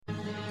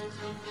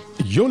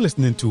You're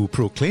listening to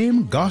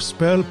Proclaim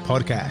Gospel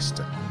Podcast,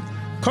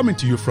 coming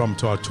to you from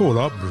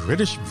Tortola,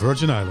 British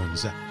Virgin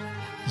Islands.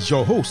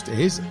 Your host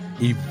is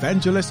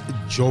Evangelist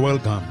Joel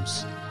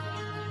Gums.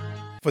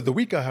 For the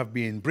week, I have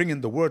been bringing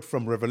the word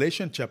from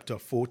Revelation chapter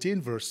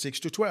 14, verse 6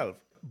 to 12.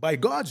 By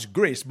God's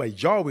grace, by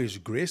Yahweh's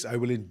grace, I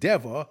will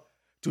endeavor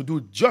to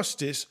do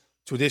justice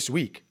to this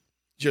week.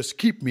 Just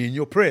keep me in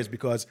your prayers,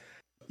 because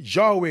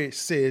Yahweh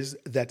says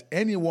that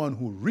anyone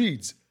who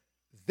reads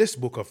this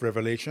book of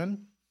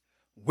Revelation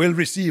will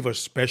receive a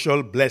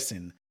special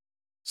blessing.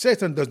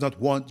 Satan does not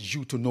want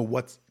you to know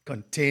what's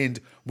contained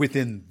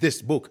within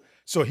this book.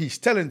 So he's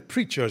telling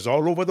preachers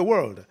all over the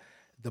world,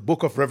 the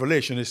book of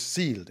Revelation is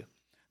sealed.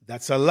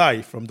 That's a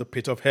lie from the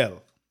pit of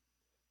hell.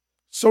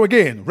 So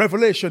again,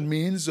 Revelation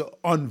means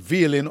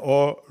unveiling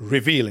or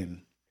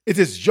revealing. It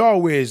is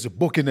Yahweh's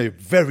book in a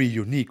very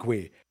unique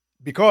way,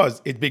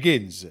 because it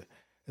begins,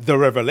 the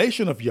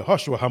revelation of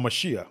Yahushua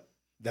HaMashiach.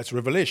 That's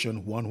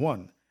Revelation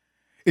 1:1.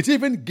 It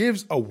even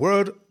gives a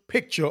word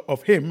picture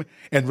of him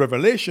in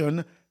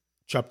Revelation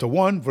chapter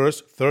 1,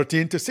 verse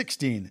 13 to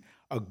 16,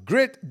 a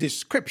great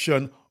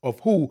description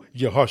of who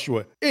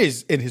Yahushua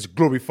is in his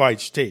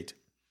glorified state.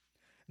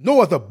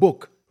 No other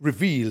book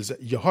reveals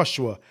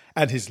Yahushua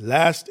and his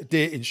last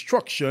day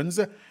instructions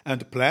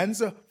and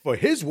plans for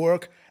his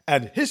work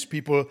and his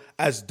people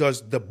as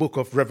does the book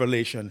of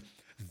Revelation.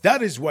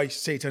 That is why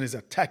Satan is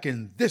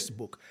attacking this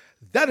book.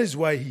 That is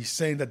why he's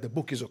saying that the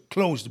book is a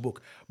closed book.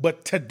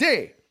 But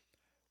today,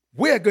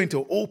 we're going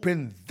to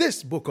open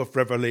this book of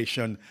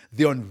Revelation,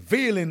 the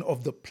unveiling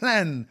of the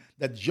plan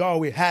that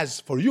Yahweh has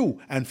for you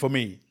and for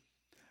me,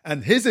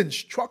 and his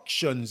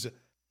instructions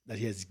that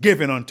he has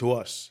given unto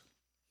us.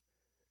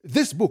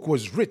 This book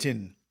was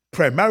written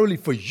primarily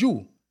for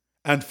you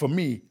and for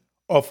me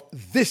of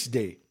this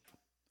day.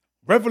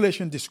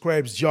 Revelation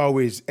describes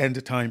Yahweh's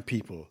end-time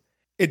people.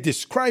 It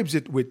describes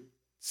it with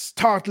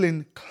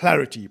startling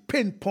clarity,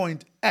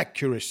 pinpoint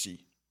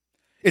accuracy.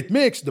 It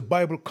makes the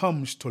Bible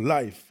comes to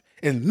life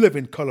in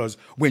living colors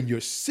when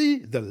you see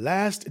the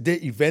last day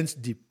events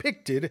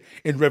depicted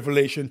in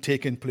Revelation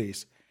taking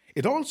place.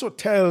 It also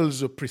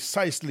tells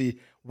precisely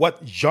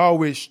what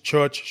Yahweh's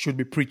church should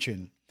be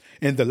preaching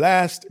in the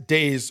last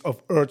days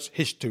of earth's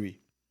history.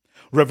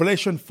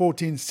 Revelation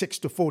 14, 6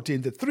 to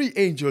 14, the three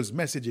angels'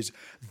 messages,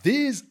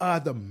 these are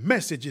the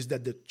messages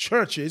that the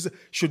churches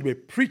should be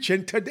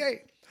preaching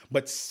today.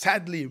 But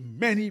sadly,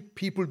 many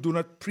people do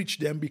not preach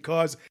them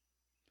because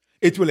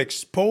it will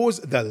expose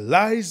the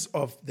lies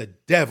of the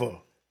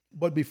devil.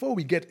 But before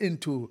we get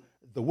into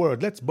the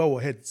word, let's bow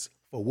our heads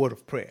for a word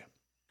of prayer.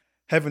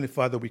 Heavenly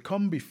Father, we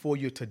come before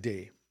you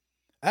today,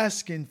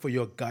 asking for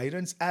your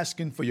guidance,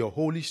 asking for your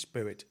Holy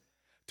Spirit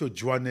to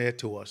draw near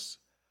to us.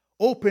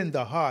 Open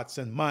the hearts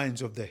and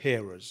minds of the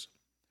hearers.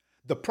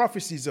 The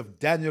prophecies of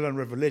Daniel and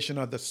Revelation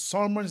are the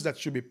sermons that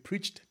should be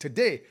preached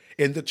today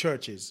in the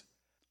churches.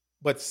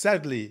 But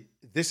sadly,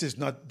 this is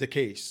not the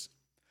case.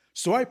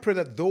 So I pray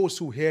that those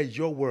who hear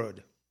your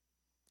word,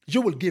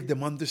 you will give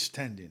them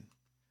understanding.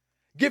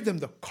 Give them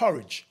the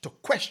courage to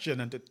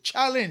question and to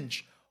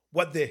challenge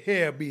what they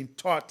hear being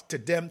taught to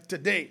them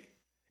today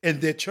in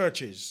their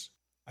churches.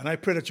 And I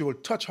pray that you will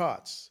touch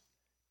hearts,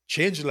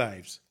 change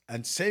lives,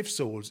 and save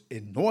souls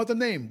in no other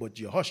name but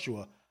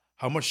Yahushua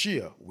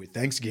HaMashiach with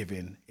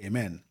thanksgiving.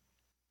 Amen.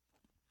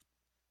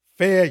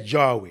 Fear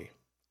Yahweh.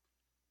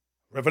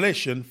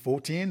 Revelation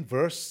 14,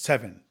 verse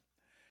 7.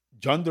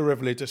 John the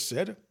Revelator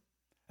said,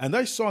 "And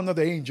I saw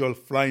another angel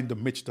fly in the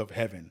midst of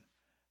heaven,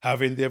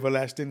 having the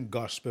everlasting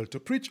gospel to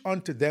preach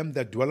unto them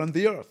that dwell on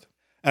the earth,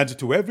 and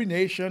to every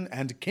nation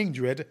and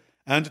kindred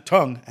and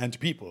tongue and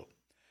people,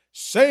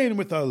 saying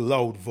with a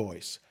loud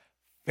voice,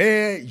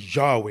 Fear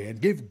Yahweh,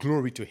 and give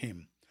glory to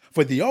him,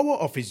 for the hour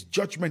of his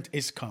judgment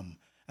is come,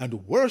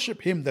 and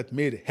worship him that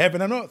made heaven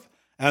and earth,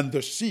 and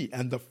the sea,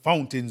 and the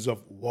fountains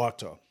of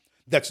water."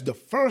 That's the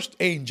first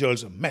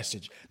angel's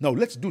message. Now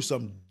let's do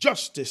some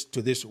justice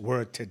to this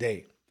word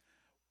today.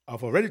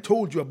 I've already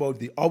told you about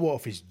the hour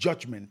of his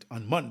judgment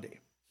on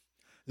Monday,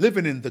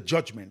 living in the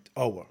judgment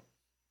hour.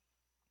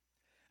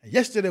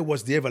 Yesterday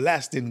was the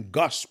everlasting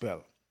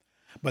gospel.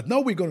 But now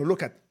we're going to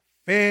look at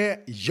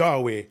fear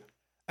Yahweh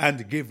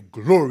and give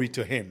glory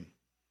to him.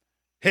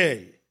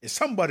 Hey, is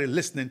somebody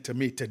listening to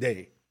me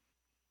today?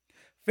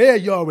 Fear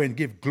Yahweh and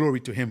give glory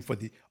to him, for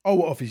the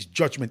hour of his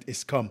judgment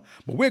is come.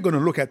 But we're going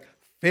to look at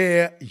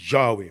fear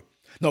Yahweh.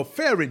 Now,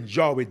 fearing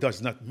Yahweh does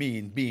not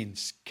mean being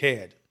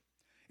scared.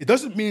 It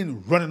doesn't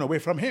mean running away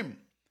from him.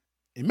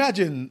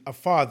 Imagine a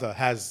father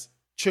has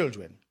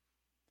children,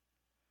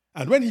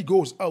 and when he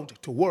goes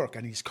out to work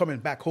and he's coming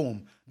back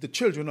home, the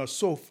children are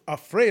so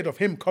afraid of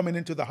him coming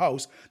into the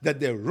house that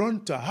they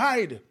run to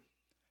hide.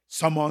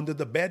 Some under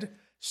the bed,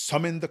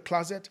 some in the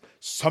closet,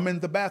 some in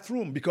the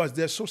bathroom, because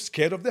they're so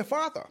scared of their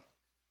father.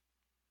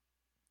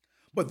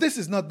 But this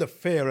is not the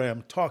fear I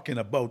am talking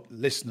about,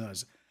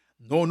 listeners.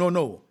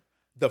 No.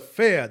 The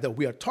fear that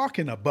we are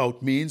talking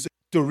about means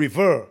to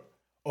revere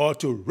or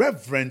to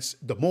reverence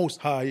the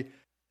Most High,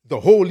 the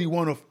Holy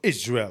One of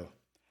Israel.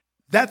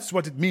 That's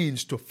what it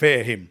means to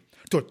fear him,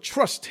 to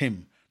trust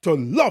him, to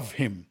love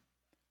him.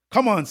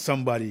 Come on,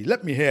 somebody.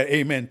 Let me hear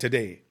amen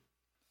today.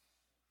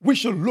 We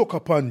should look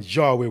upon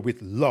Yahweh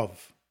with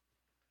love.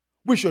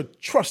 We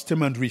should trust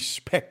him and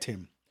respect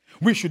him.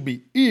 We should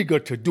be eager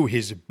to do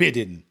his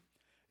bidding.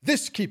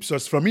 This keeps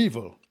us from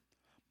evil.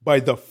 By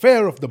the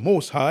fear of the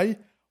Most High,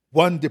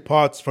 one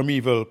departs from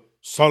evil,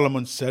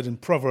 Solomon said in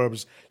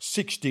Proverbs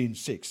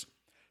 16:6.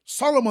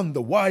 Solomon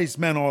the wise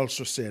man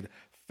also said,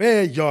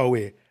 fear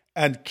Yahweh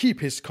and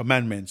keep his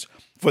commandments,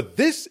 for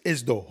this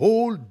is the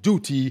whole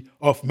duty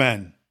of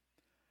man.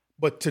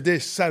 But today,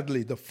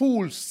 sadly, the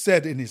fool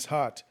said in his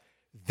heart,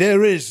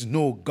 there is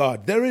no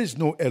God, there is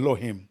no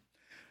Elohim.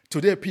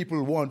 Today,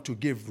 people want to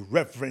give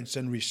reverence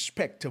and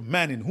respect to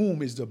man in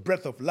whom is the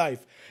breath of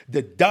life.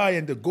 They die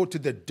and they go to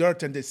the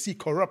dirt and they see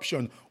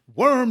corruption.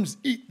 Worms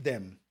eat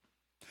them.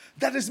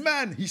 That is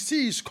man. He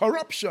sees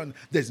corruption.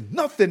 There's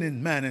nothing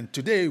in man. And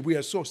today we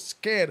are so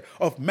scared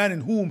of man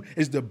in whom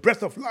is the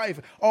breath of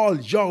life. All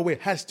Yahweh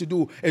has to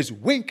do is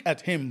wink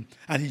at him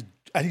and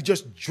he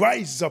just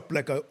dries up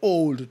like an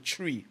old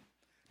tree.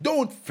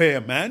 Don't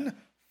fear man.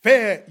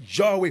 Fear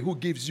Yahweh who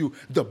gives you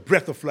the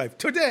breath of life.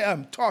 Today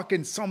I'm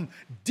talking some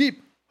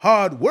deep,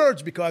 hard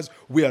words because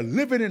we are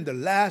living in the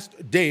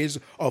last days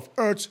of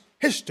Earth's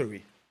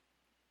history.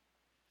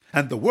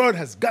 And the word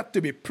has got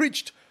to be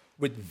preached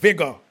with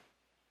vigor,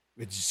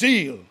 with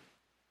zeal.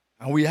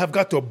 And we have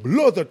got to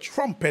blow the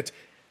trumpet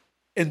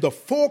in the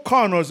four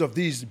corners of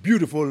these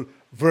beautiful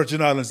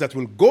Virgin Islands that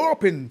will go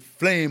up in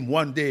flame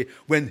one day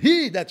when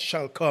he that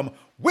shall come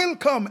will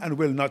come and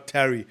will not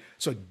tarry.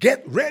 So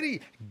get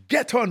ready,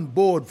 get on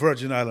board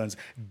Virgin Islands,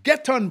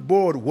 get on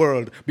board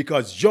world,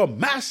 because your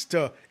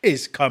master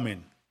is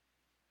coming.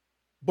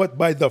 But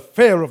by the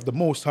fear of the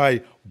Most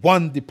High,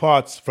 one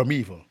departs from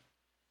evil.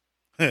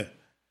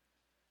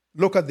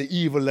 Look at the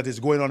evil that is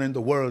going on in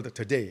the world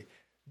today.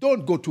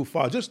 Don't go too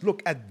far. Just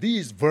look at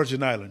these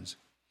Virgin Islands.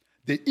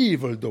 The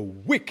evil, the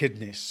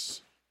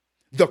wickedness,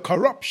 the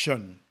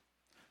corruption,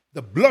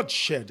 the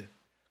bloodshed.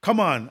 Come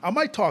on, am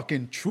I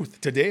talking truth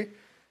today?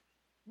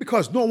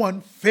 Because no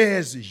one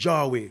fears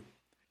Yahweh.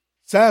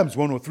 Psalms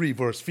 103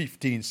 verse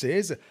 15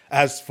 says,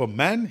 as for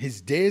man,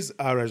 his days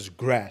are as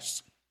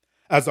grass.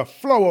 As a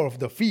flower of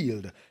the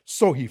field,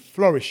 so he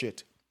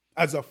flourisheth.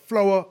 As a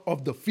flower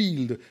of the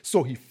field,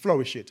 so he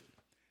flourisheth.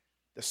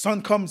 The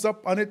sun comes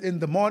up on it in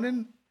the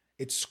morning,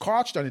 it's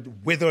scorched and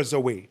it withers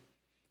away.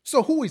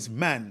 So who is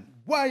man?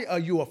 Why are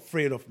you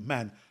afraid of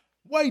man?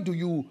 Why do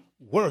you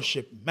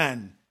worship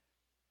man?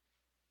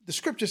 The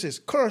scripture says,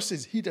 cursed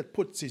is he that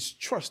puts his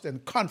trust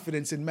and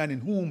confidence in man, in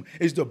whom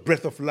is the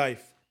breath of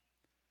life.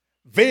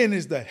 Vain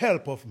is the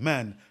help of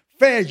man.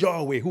 Fear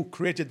Yahweh who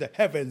created the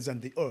heavens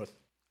and the earth.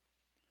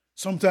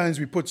 Sometimes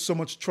we put so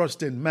much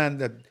trust in man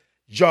that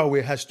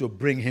Yahweh has to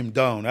bring him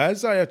down.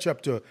 Isaiah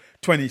chapter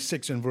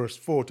 26 and verse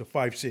 4 to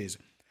 5 says,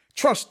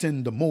 trust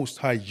in the Most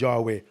High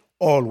Yahweh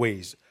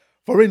always,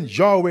 for in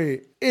Yahweh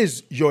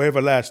is your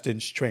everlasting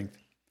strength.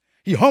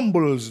 He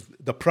humbles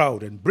the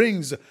proud and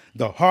brings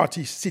the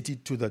haughty city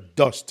to the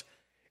dust.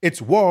 Its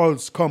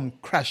walls come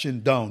crashing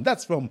down.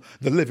 That's from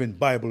the Living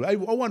Bible. I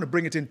want to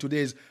bring it in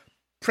today's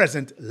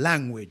present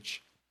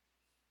language.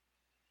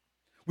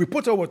 We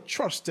put our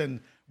trust and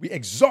we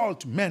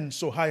exalt men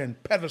so high on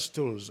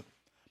pedestals,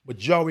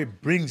 but Yahweh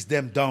brings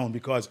them down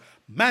because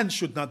man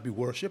should not be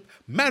worshipped.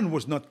 Man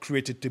was not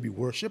created to be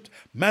worshipped.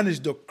 Man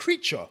is the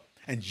creature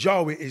and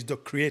Yahweh is the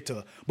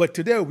creator. But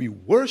today we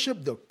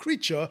worship the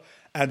creature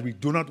and we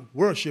do not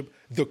worship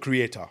the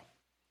creator.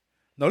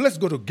 Now let's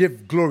go to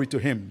give glory to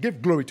him.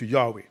 Give glory to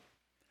Yahweh.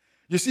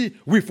 You see,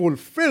 we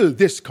fulfill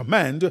this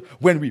command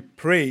when we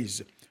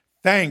praise,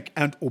 thank,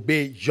 and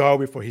obey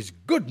Yahweh for his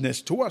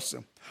goodness to us.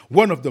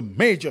 One of the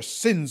major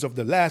sins of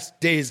the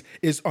last days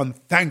is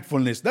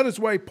unthankfulness. That is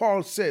why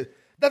Paul said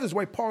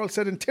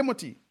in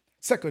Timothy,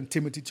 2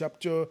 Timothy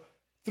chapter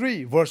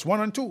 3, verse 1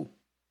 and 2.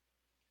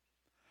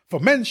 For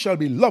men shall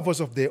be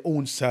lovers of their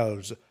own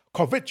selves,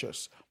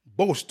 covetous,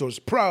 boasters,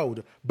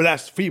 proud,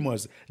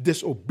 blasphemers,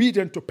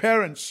 disobedient to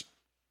parents.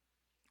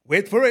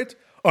 Wait for it,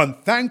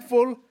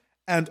 unthankful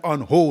and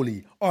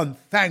unholy,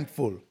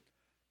 unthankful.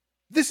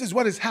 This is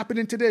what is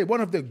happening today.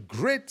 One of the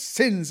great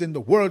sins in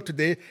the world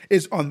today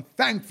is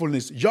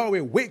unthankfulness.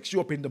 Yahweh wakes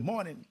you up in the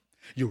morning.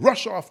 You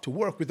rush off to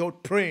work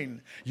without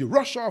praying. You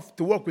rush off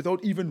to work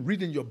without even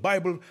reading your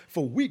Bible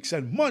for weeks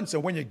and months.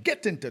 And when you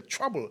get into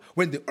trouble,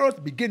 when the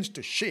earth begins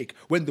to shake,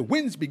 when the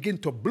winds begin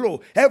to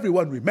blow,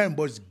 everyone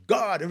remembers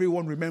God.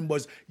 Everyone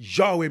remembers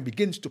Yahweh,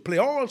 begins to play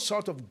all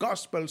sorts of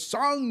gospel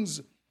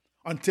songs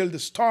until the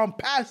storm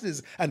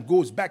passes and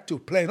goes back to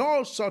playing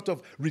all sorts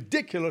of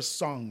ridiculous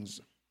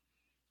songs.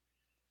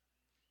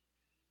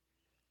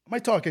 Am I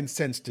talking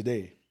sense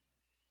today?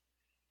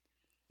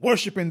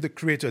 Worshipping the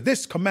Creator.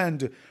 This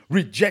command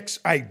rejects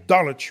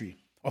idolatry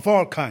of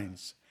all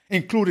kinds,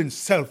 including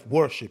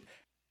self-worship,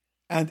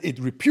 and it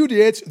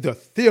repudiates the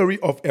theory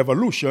of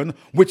evolution,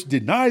 which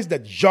denies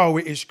that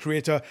Yahweh is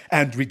Creator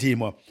and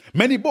Redeemer.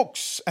 Many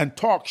books and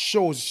talk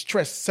shows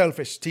stress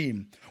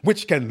self-esteem,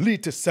 which can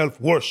lead to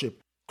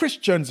self-worship.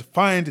 Christians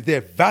find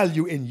their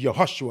value in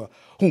Yahushua,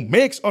 who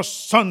makes us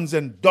sons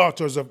and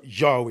daughters of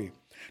Yahweh.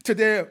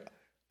 Today,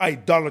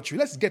 Idolatry.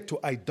 Let's get to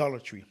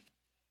idolatry.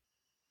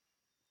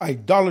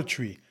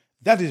 Idolatry,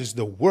 that is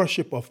the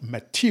worship of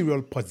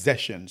material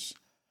possessions.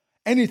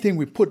 Anything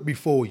we put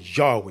before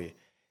Yahweh,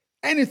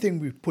 anything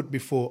we put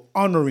before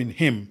honoring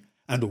Him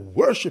and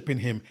worshiping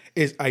Him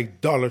is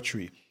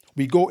idolatry.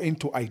 We go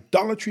into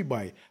idolatry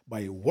by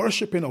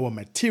worshiping our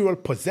material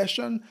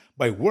possession,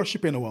 by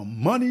worshiping our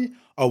money,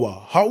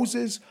 our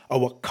houses,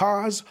 our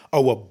cars,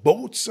 our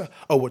boats,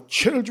 our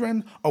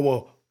children,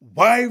 our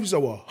wives,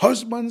 our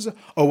husbands,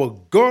 our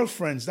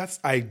girlfriends. That's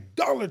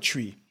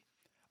idolatry.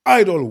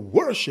 Idol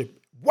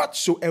worship,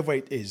 whatsoever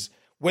it is,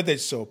 whether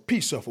it's a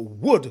piece of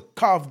wood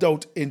carved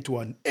out into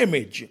an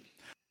image,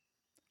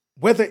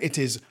 whether it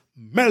is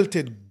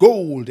melted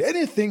gold,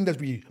 anything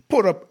that we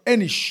put up,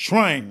 any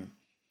shrine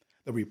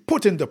that we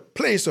put in the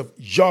place of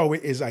Yahweh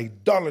is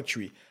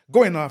idolatry,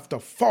 going after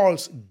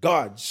false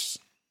gods.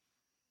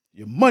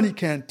 Your money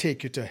can't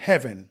take you to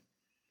heaven.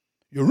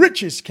 Your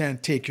riches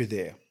can't take you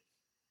there.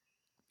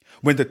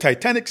 When the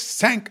Titanic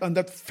sank on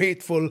that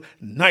fateful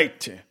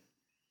night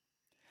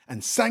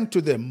and sank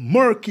to the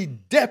murky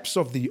depths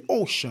of the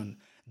ocean,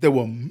 there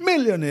were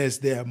millionaires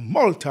there,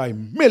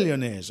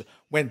 multi-millionaires,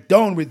 went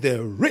down with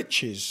their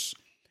riches,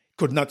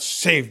 could not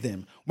save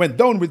them, went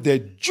down with their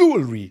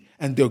jewelry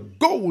and their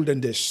gold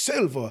and their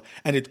silver,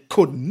 and it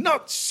could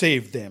not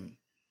save them.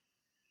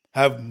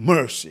 Have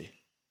mercy.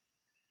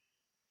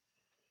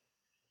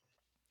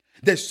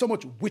 There's so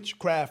much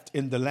witchcraft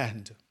in the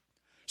land,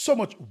 so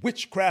much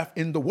witchcraft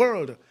in the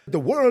world. The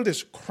world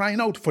is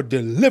crying out for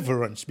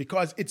deliverance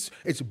because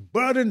it's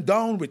burdened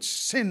down with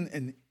sin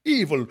and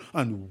evil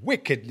and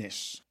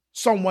wickedness.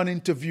 Someone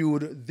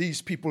interviewed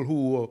these people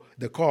who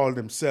they call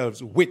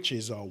themselves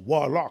witches or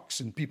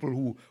warlocks and people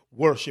who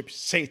worship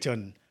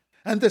Satan.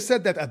 And they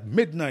said that at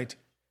midnight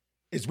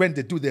is when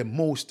they do their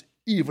most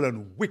evil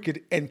and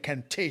wicked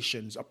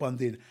incantations upon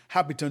the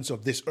inhabitants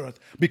of this earth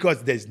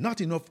because there's not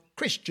enough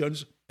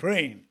Christians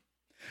praying.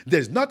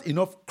 There's not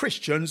enough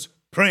Christians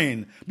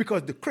praying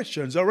because the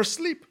Christians are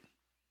asleep,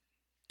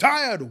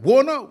 tired,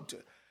 worn out.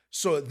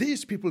 So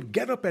these people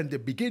get up and they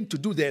begin to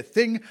do their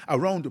thing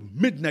around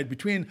midnight.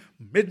 Between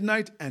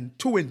midnight and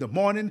 2 in the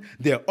morning,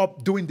 they're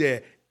up doing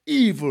their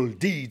evil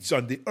deeds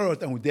on the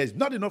earth. And there's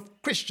not enough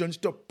Christians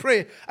to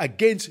pray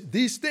against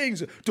these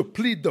things, to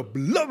plead the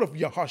blood of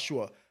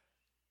Yahushua.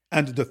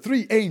 And the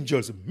 3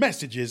 angels'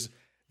 messages,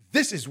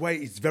 this is why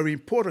it's very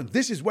important.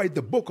 This is why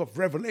the book of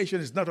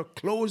Revelation is not a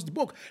closed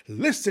book.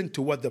 Listen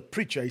to what the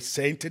preacher is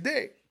saying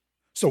today.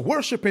 So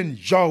worshiping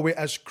Yahweh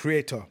as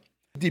creator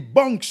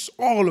debunks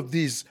all of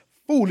these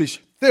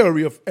foolish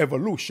theory of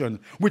evolution,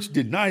 which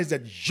denies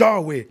that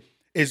Yahweh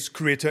is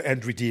creator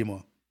and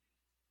redeemer.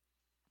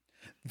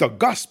 The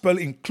gospel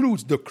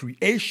includes the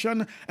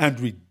creation and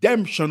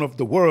redemption of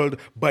the world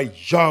by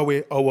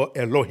Yahweh our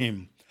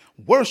Elohim.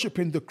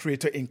 Worshiping the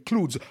creator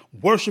includes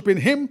worshiping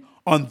him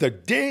on the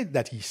day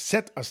that he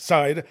set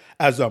aside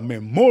as a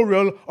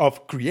memorial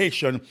of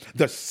creation,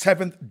 the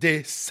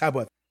 7th-day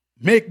Sabbath.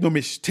 Make no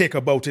mistake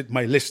about it,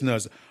 my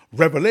listeners.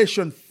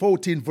 Revelation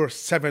 14 verse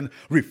 7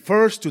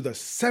 refers to the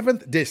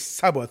 7th-day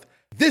Sabbath.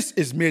 This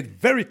is made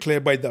very clear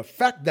by the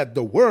fact that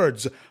the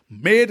words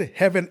made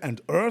heaven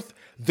and earth,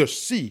 the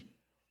sea,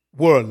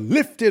 were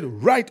lifted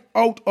right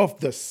out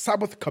of the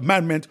Sabbath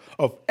commandment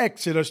of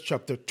Exodus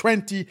chapter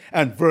 20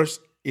 and verse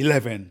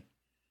 11.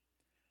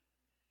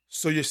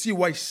 So you see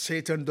why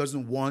Satan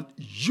doesn't want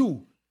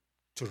you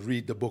to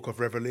read the book of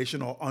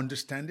Revelation or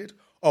understand it,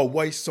 or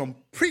why some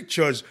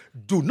preachers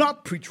do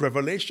not preach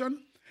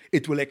Revelation.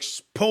 It will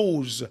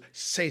expose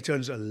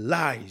Satan's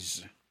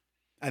lies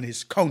and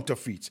his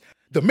counterfeits.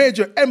 The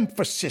major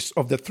emphasis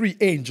of the 3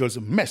 angels'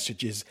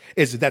 messages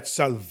is that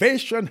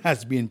salvation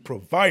has been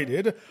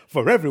provided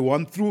for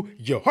everyone through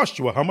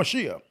Yahushua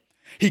HaMashiach.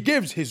 He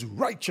gives his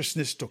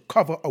righteousness to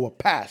cover our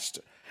past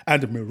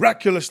and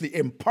miraculously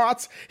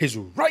imparts his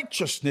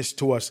righteousness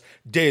to us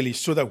daily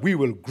so that we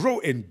will grow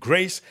in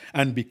grace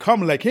and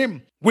become like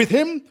him. With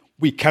him,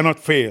 we cannot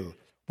fail.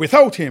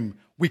 Without him,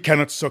 we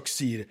cannot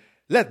succeed.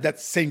 Let that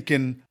sink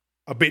in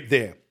a bit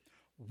there.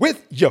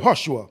 With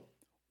Yahushua,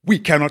 we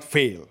cannot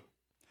fail.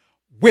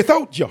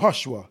 Without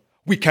Yahushua,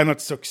 we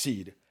cannot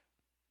succeed.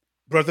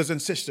 Brothers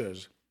and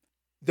sisters,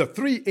 the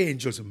 3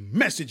 angels'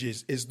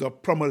 messages is the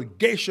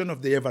promulgation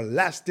of the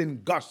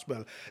everlasting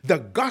gospel, the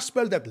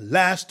gospel that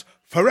lasts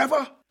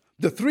forever.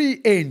 The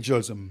 3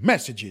 angels'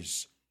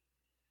 messages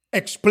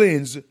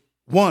explains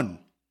 1.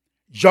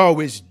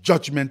 Yahweh's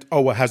judgment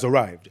hour has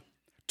arrived.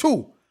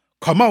 2.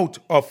 Come out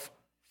of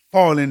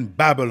fallen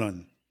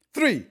Babylon.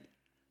 3.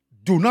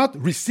 Do not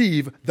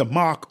receive the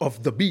mark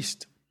of the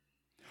beast.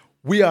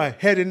 We are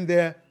heading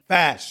there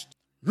fast.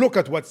 Look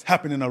at what's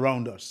happening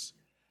around us.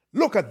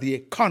 Look at the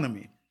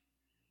economy.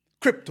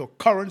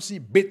 Cryptocurrency,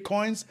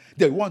 bitcoins,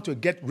 they want to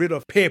get rid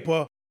of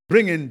paper,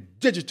 bring in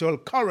digital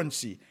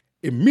currency.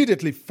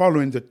 Immediately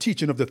following the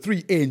teaching of the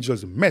 3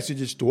 angels'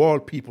 messages to all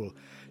people,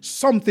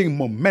 something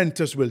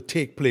momentous will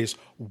take place.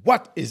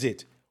 What is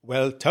it?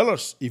 Well, tell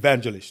us,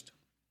 evangelist.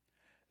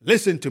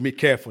 Listen to me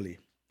carefully.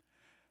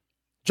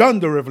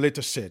 John the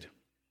Revelator said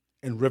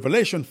in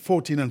Revelation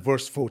 14 and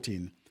verse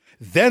 14,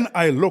 Then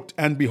I looked,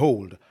 and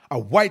behold, a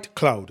white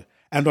cloud,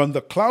 and on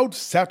the cloud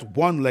sat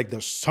one like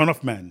the Son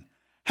of Man,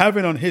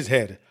 having on his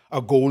head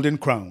a golden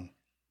crown.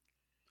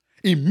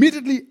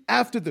 Immediately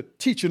after the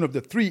teaching of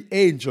the three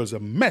angels'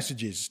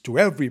 messages to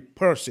every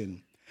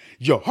person,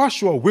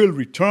 Yahushua will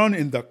return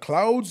in the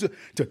clouds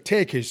to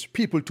take his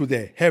people to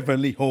their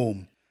heavenly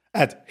home.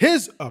 At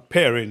his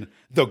appearing,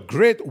 the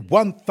great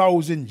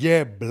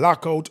 1,000-year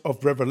blackout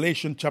of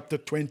Revelation chapter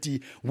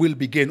 20 will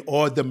begin,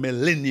 or the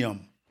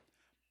millennium.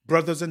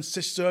 Brothers and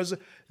sisters,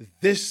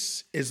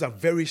 this is a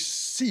very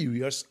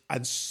serious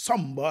and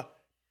somber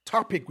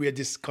topic we are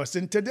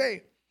discussing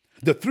today.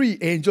 The three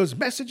angels'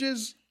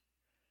 messages.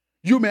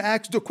 You may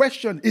ask the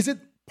question, is it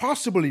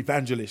possible,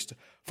 evangelist,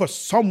 for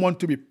someone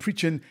to be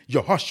preaching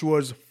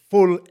Yahushua's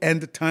full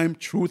end-time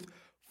truth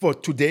for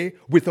today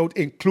without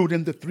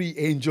including the three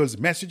angels'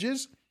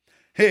 messages?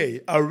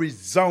 Hey, a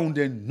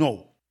resounding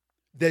no.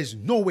 There's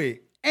no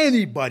way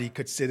anybody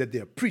could say that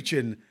they're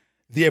preaching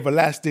the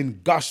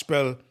everlasting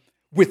gospel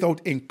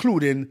without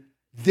including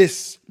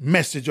this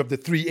message of the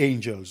three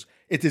angels.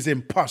 It is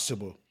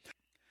impossible.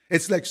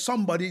 It's like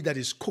somebody that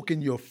is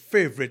cooking your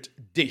favorite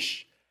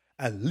dish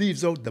and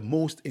leaves out the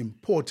most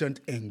important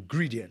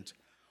ingredient.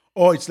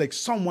 Or it's like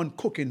someone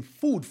cooking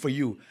food for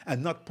you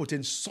and not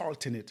putting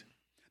salt in it.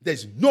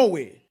 There's no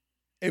way.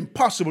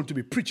 Impossible to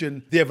be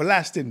preaching the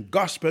everlasting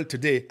gospel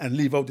today and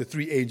leave out the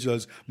three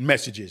angels'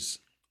 messages.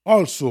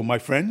 Also, my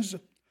friends,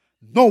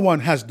 no one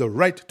has the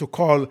right to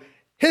call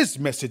his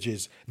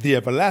messages the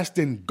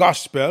everlasting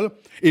gospel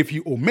if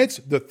he omits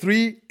the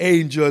three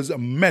angels'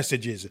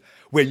 messages.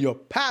 When your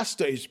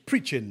pastor is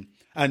preaching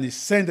and is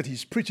saying that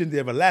he's preaching the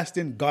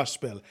everlasting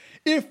gospel,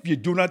 if you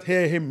do not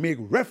hear him make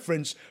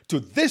reference to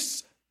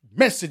this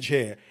message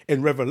here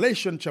in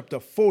Revelation chapter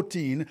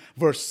 14,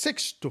 verse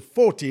 6 to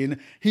 14,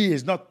 he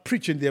is not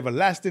preaching the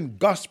everlasting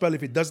gospel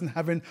if it doesn't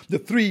have the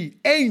three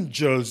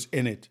angels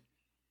in it.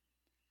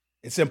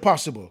 It's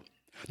impossible.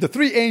 The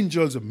three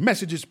angels'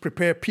 messages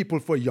prepare people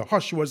for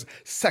Yahushua's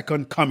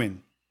second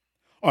coming.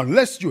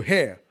 Unless you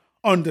hear,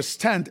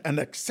 understand, and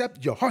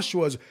accept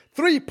Yahushua's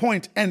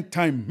three-point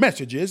end-time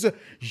messages,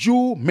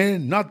 you may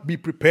not be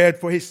prepared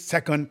for his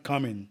second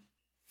coming.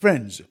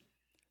 Friends,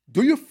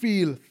 do you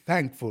feel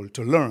thankful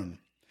to learn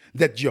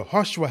that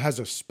Yahushua has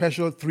a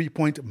special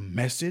three-point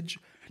message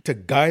to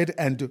guide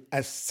and to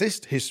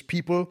assist his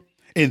people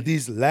in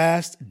these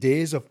last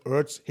days of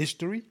Earth's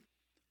history?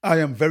 I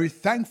am very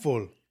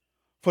thankful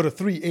for the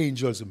three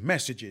angels'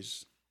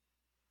 messages.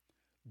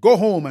 Go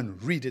home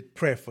and read it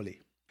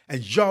prayerfully,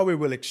 and Yahweh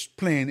will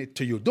explain it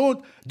to you.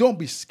 Don't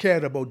be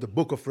scared about the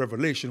book of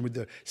Revelation with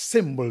the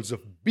symbols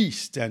of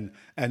beasts and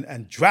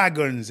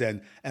dragons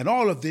and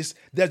all of this.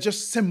 They're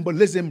just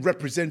symbolism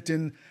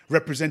representing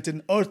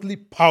earthly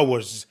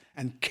powers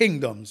and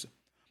kingdoms.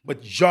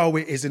 But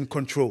Yahweh is in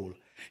control.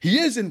 He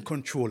is in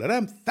control, and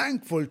I'm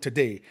thankful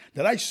today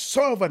that I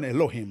serve an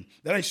Elohim,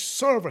 that I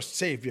serve a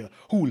Savior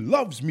who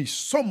loves me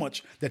so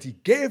much that he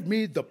gave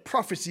me the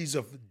prophecies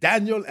of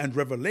Daniel and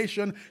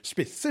Revelation,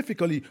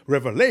 specifically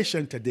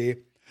Revelation today,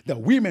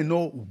 that we may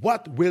know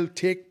what will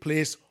take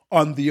place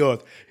on the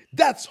earth.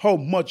 That's how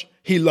much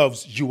he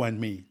loves you and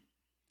me.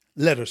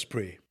 Let us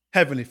pray.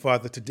 Heavenly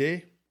Father,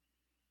 today,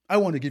 I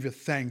want to give you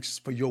thanks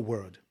for your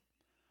word.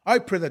 I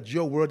pray that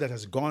your word that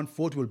has gone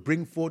forth will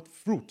bring forth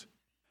fruit.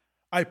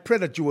 I pray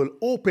that you will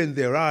open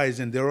their eyes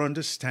and their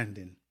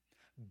understanding.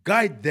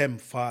 Guide them,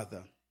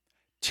 Father.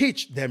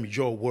 Teach them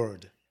your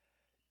word.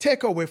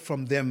 Take away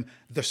from them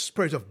the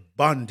spirit of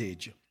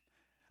bondage.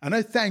 And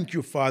I thank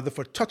you, Father,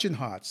 for touching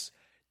hearts,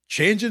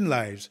 changing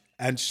lives,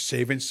 and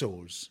saving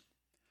souls.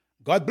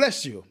 God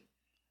bless you.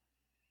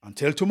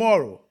 Until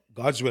tomorrow,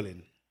 God's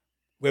willing,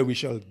 where we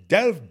shall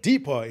delve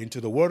deeper into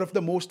the word of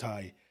the Most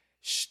High.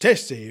 Stay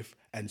safe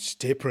and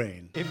stay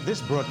praying. If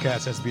this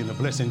broadcast has been a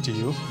blessing to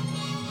you,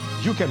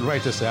 you can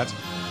write us at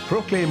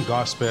Proclaim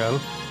Gospel,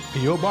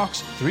 P.O.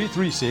 Box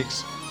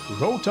 336,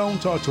 Rowtown,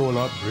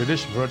 Tortola,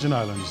 British Virgin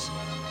Islands.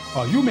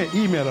 Or you may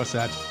email us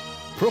at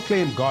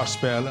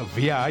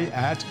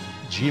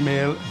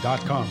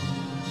proclaimgospelvi@gmail.com.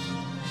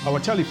 Our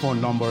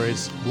telephone number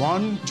is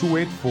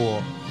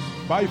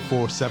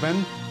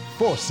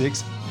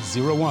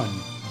 1-284-547-4601.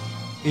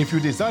 If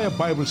you desire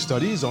Bible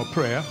studies or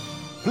prayer,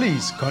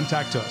 please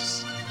contact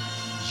us.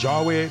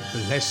 Yahweh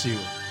bless you.